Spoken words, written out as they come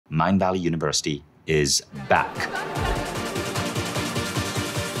Mindvalley University is back.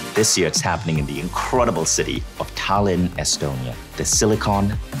 This year it's happening in the incredible city of Tallinn, Estonia, the Silicon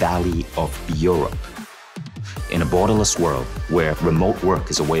Valley of Europe. In a borderless world where remote work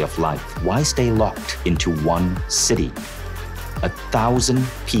is a way of life, why stay locked into one city? 1,000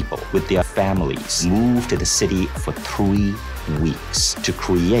 people with their families moved to the city for 3 weeks to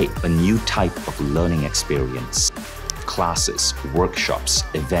create a new type of learning experience. Classes, workshops,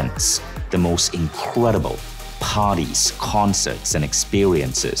 events, the most incredible parties, concerts, and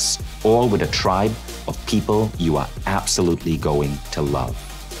experiences, all with a tribe of people you are absolutely going to love.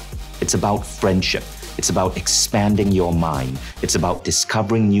 It's about friendship. It's about expanding your mind. It's about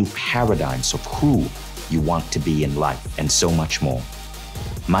discovering new paradigms of who you want to be in life, and so much more.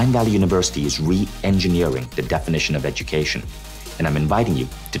 Mindvalley University is re-engineering the definition of education, and I'm inviting you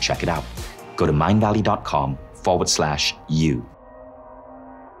to check it out. Go to mindvalley.com/you.